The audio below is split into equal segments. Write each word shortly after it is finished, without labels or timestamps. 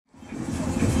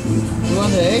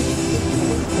Sunday.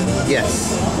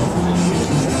 Yes.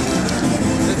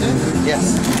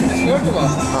 Yes.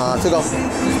 To go. Just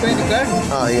paying the card?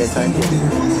 Oh, yeah, thank you.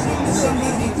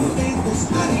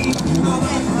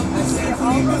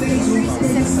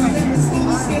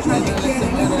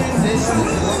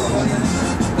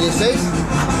 ¿16?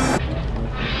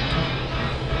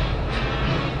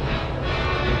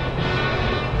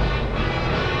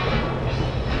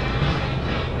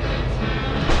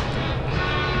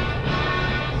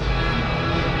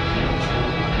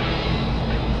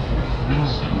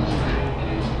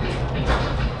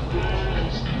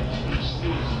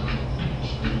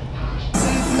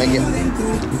 Thank you.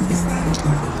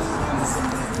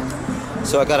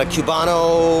 So I got a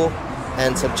Cubano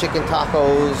and some chicken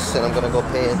tacos, and I'm gonna go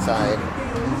pay inside.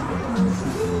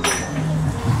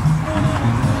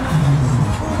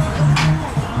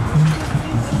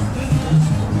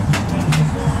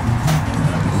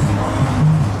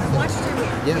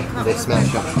 Yeah, they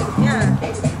smash them. Yeah.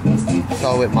 It's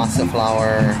all with masa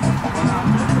flour.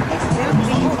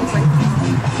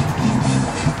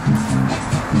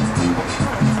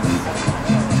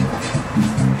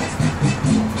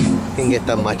 You can get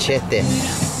the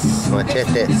machetes.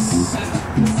 Machetes.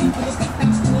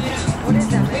 What is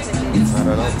that? I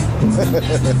don't know.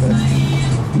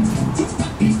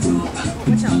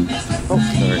 Watch out. Oh,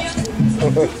 sorry.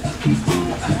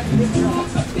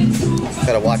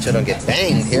 Gotta watch I don't get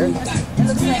banged here. It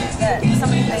looks like that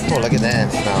somebody banged. Oh, look at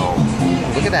that now.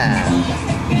 Look at that.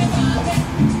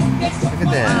 Look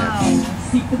at that.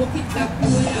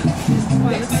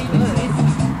 Wow, it looks good.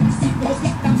 I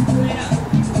think that's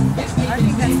the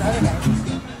other guy.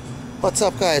 What's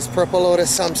up, guys? Purple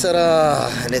Lotus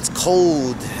Samsara, and it's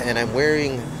cold, and I'm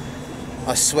wearing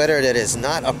a sweater that is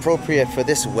not appropriate for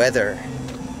this weather.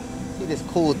 See this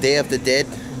cool Day of the Dead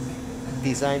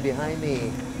design behind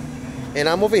me. And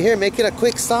I'm over here making a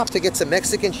quick stop to get some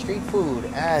Mexican street food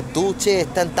at Dulce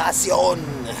Tentacion.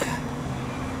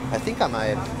 I think I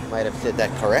might have said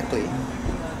that correctly.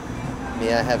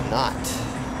 May I have not.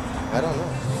 I don't know.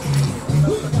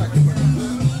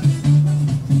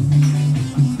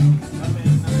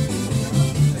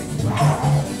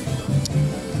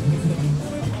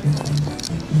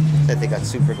 Said they got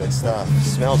super good stuff.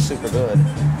 Smells super good.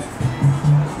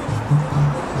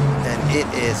 And it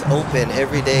is open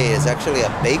every day. There's actually a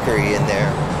bakery in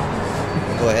there.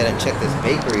 Go ahead and check this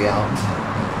bakery out.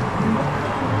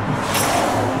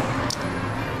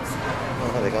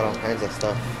 Oh, they got all kinds of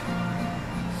stuff.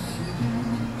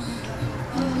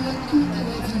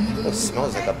 It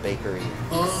smells like a bakery.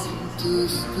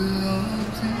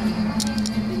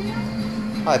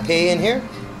 I pay in here?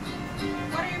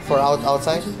 For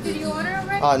outside? Did you order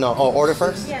already? No. Oh, order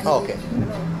first? Yes. Oh, okay.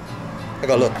 I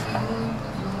go look.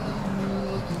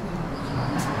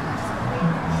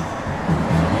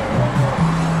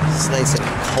 It's nice and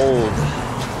cold.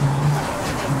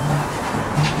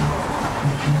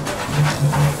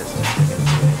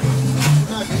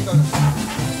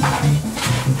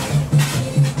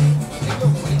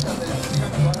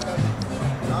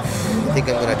 I think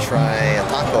I'm gonna try a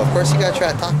taco. Of course you gotta try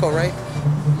a taco, right?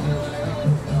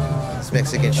 It's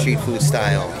Mexican street food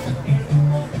style.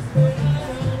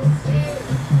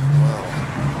 Wow.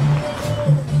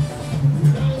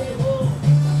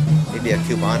 Maybe a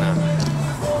Cubana.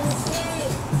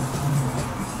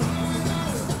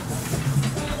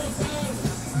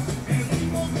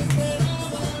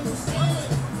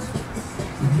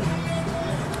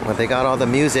 Well, they got all the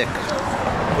music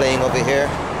playing over here.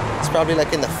 It's probably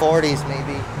like in the 40s,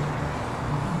 maybe.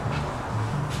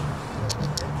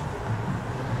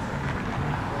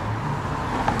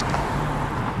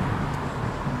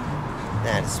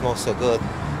 Man, it smells so good.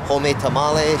 Homemade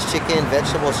tamales, chicken,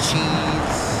 vegetables,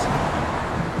 cheese.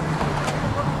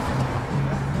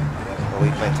 I'll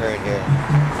wait my turn here.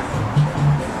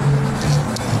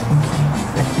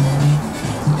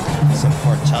 Some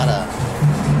horchata.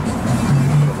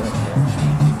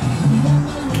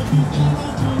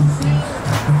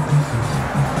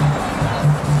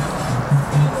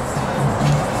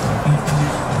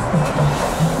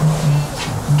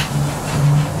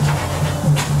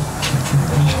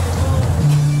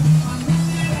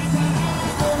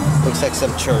 Looks like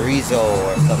some chorizo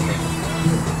or something.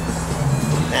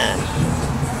 Man,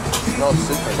 it smells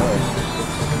super good.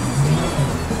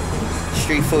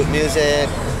 Street food music,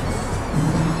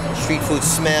 street food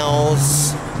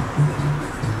smells.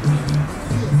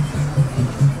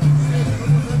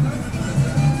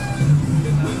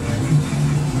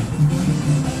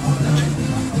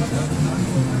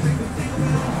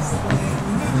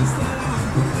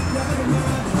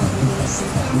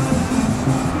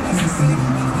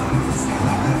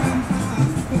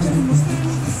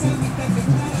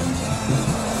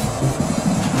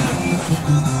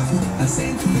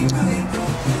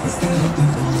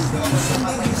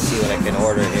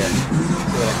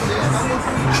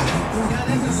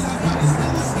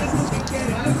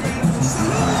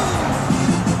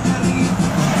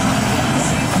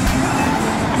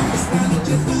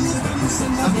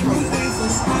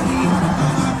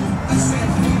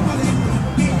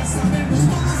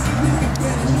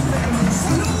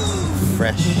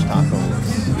 fresh tacos.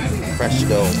 Fresh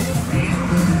dough.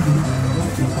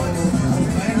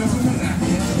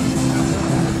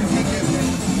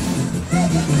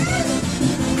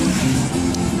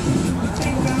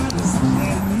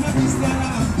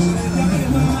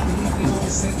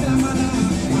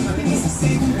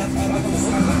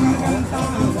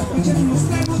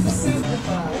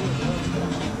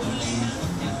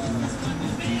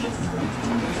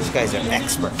 These guys are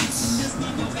experts.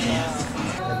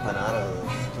 Empanadas.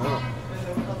 Oh.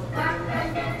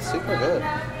 Super good.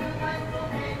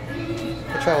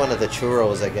 We'll try one of the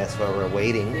churros, I guess, while we're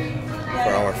waiting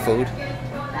for our food.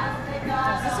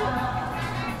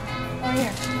 Oh,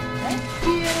 here. Right?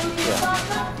 Yeah.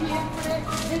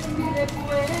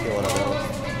 Get one of those.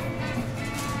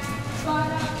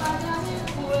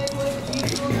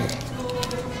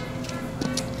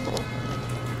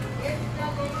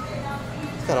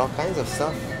 It's got all kinds of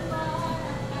stuff.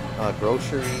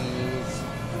 Groceries.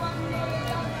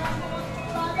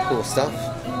 Cool stuff.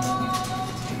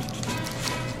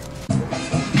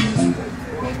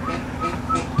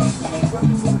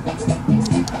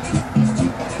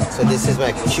 So this is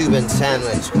my Cuban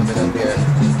sandwich coming up here.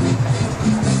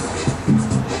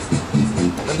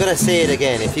 I'm gonna say it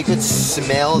again. If you could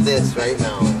smell this right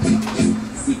now.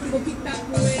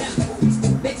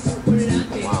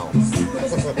 Wow.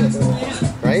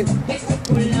 Right? I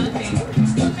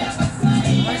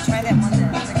want to try that one that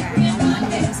other guy.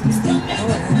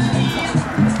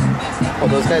 Oh,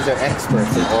 those guys are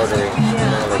experts in ordering. You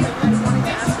know, like,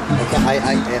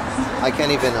 I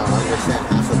can't even understand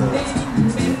half of the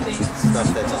stuff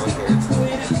that's on here.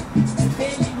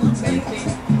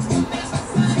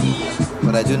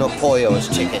 But I do know pollo is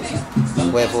chicken.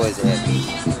 Huevo is egg.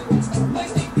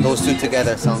 Those two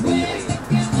together sound good to me.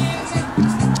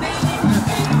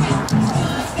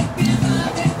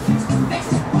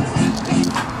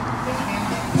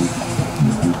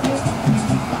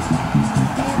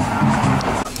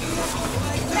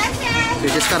 We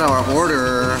just got our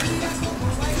order.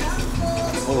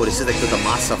 Oh, this is like the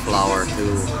masa flour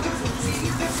too.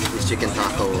 These chicken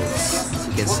tacos. So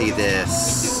you can see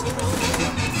this.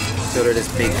 So there's this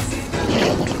big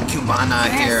cubana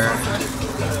here.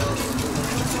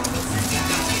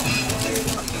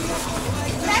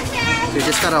 We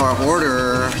just got our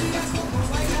order.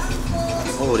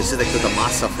 Oh, this is like the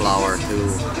masa flour too.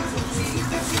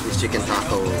 These chicken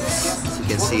tacos. So you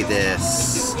can see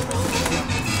this.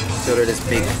 So there's this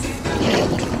big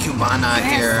cubana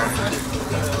here.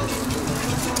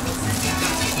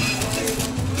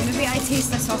 Maybe I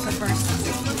taste the salsa first.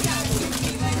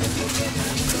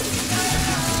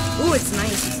 Ooh, it's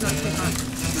nice. It's not too hot.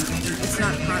 It's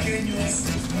not hot.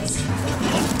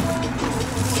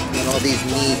 And all these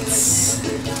meats.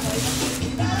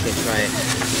 Okay, try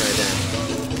that.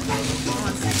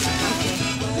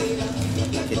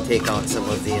 You can take out some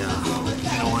of the I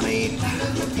don't want to eat.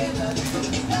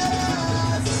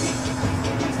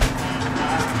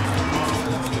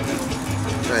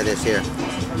 Try this here.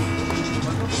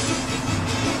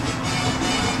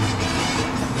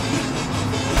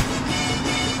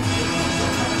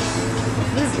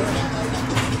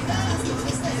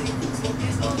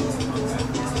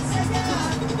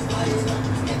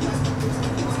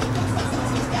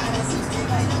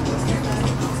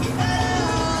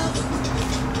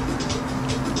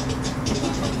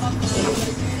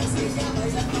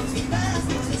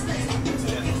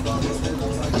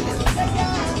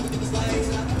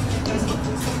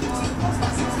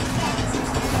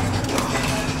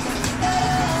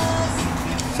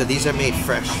 So these are made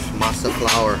fresh, masa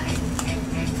flour.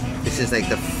 This is like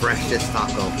the freshest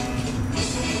taco.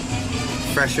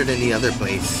 Fresher than the other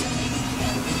place.